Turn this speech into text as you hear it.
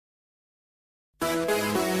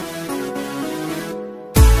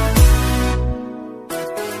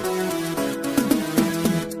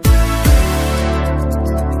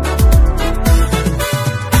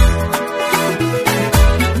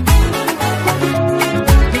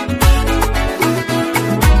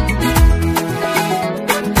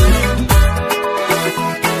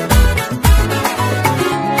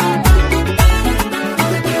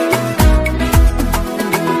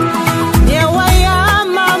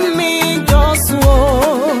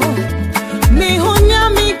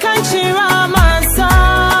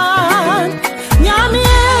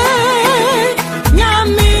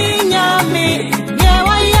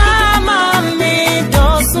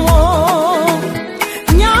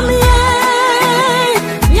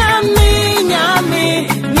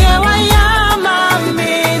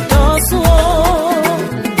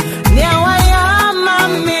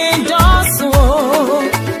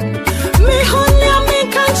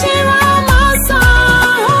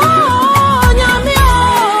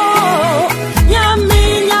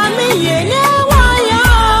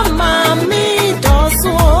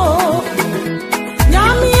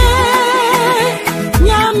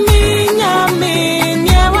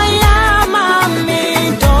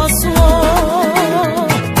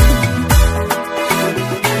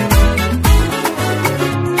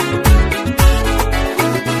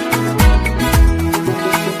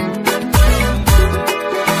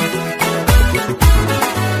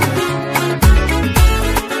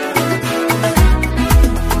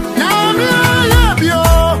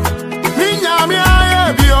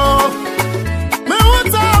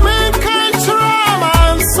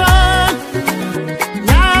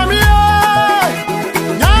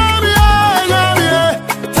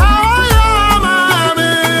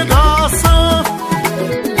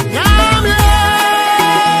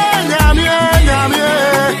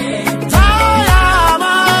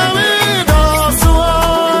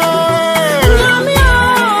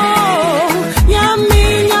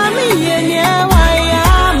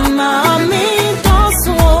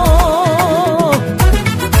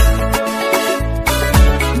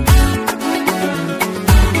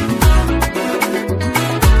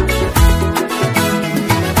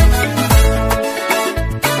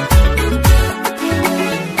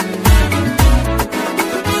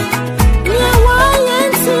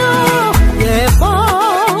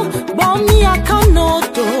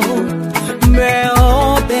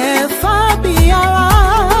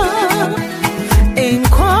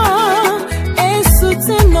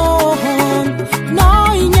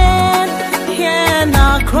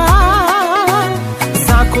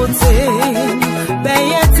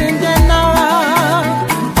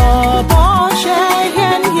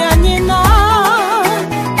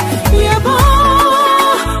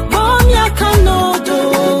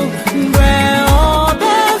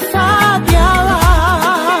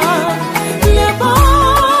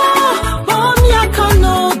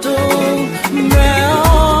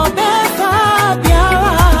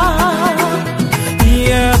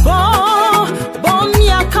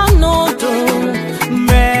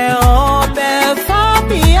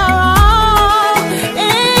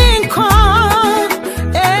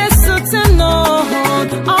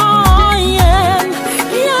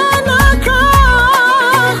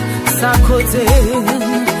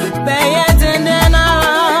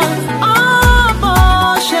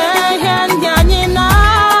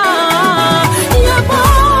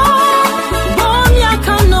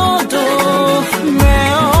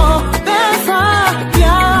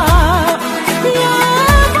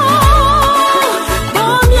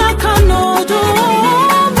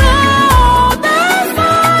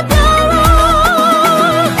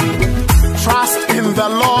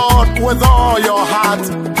With all your heart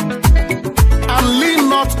and lean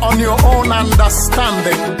not on your own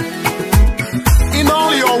understanding. In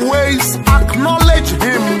all your ways acknowledge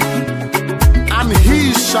him, and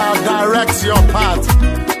he shall direct your path.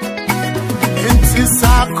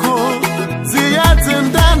 Intisako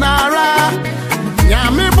ziyatindanara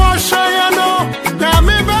nyami boshayano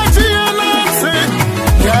nyami bejiyana se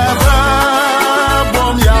yaba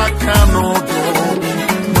bom yakanodo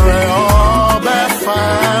breo befa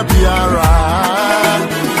biara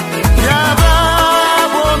yaba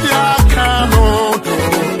bom yakanodo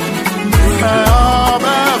breo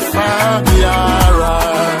befa biara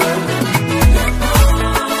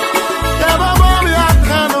yaba bom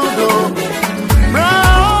yakanodo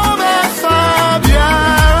breo befa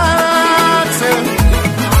biara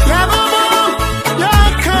yaba bom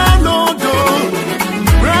yakanodo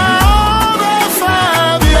breo befa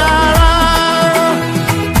biara.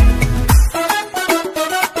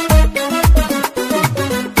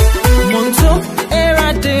 Monto era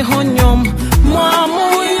de honyom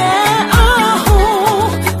mwamuye aho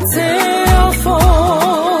teofo.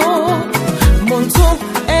 Monto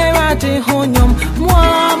era de honyom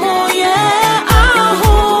mwamuye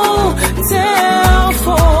aho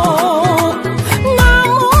teofo.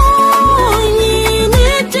 Namu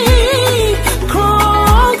yiniti kro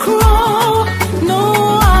kro no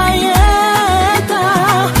ayeta.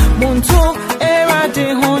 Monto era de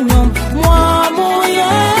honyom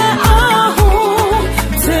mwamuye aho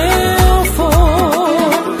teofo.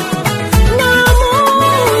 Namu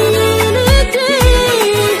yiniti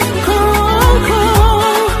kro kro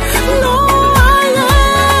no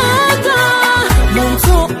ayeta.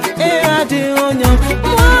 Monto era de honyom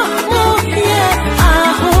mwamuye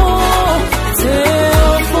aho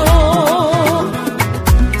teofo.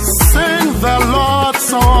 Sing the Lord's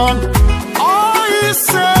song, all ye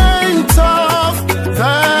saints of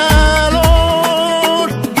the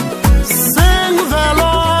Lord. Sing the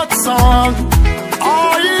Lord's song,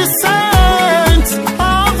 all ye saints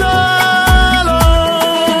of the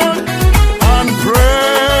Lord, and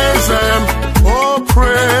praise him, oh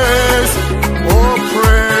praise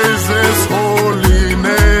his holy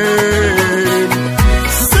name.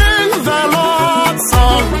 Sing the Lord's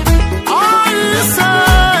song, all ye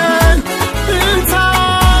saints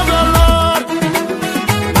of the Lord.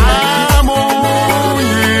 Amo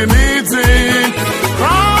yiniti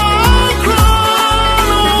crown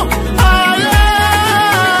crown aye.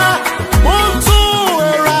 Montu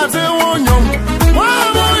erate wonyom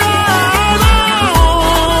wamoya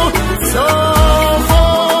alao sofo.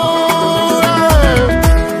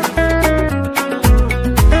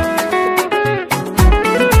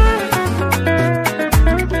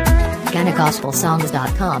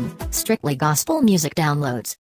 GhanaGospelSongs.com, strictly gospel music downloads.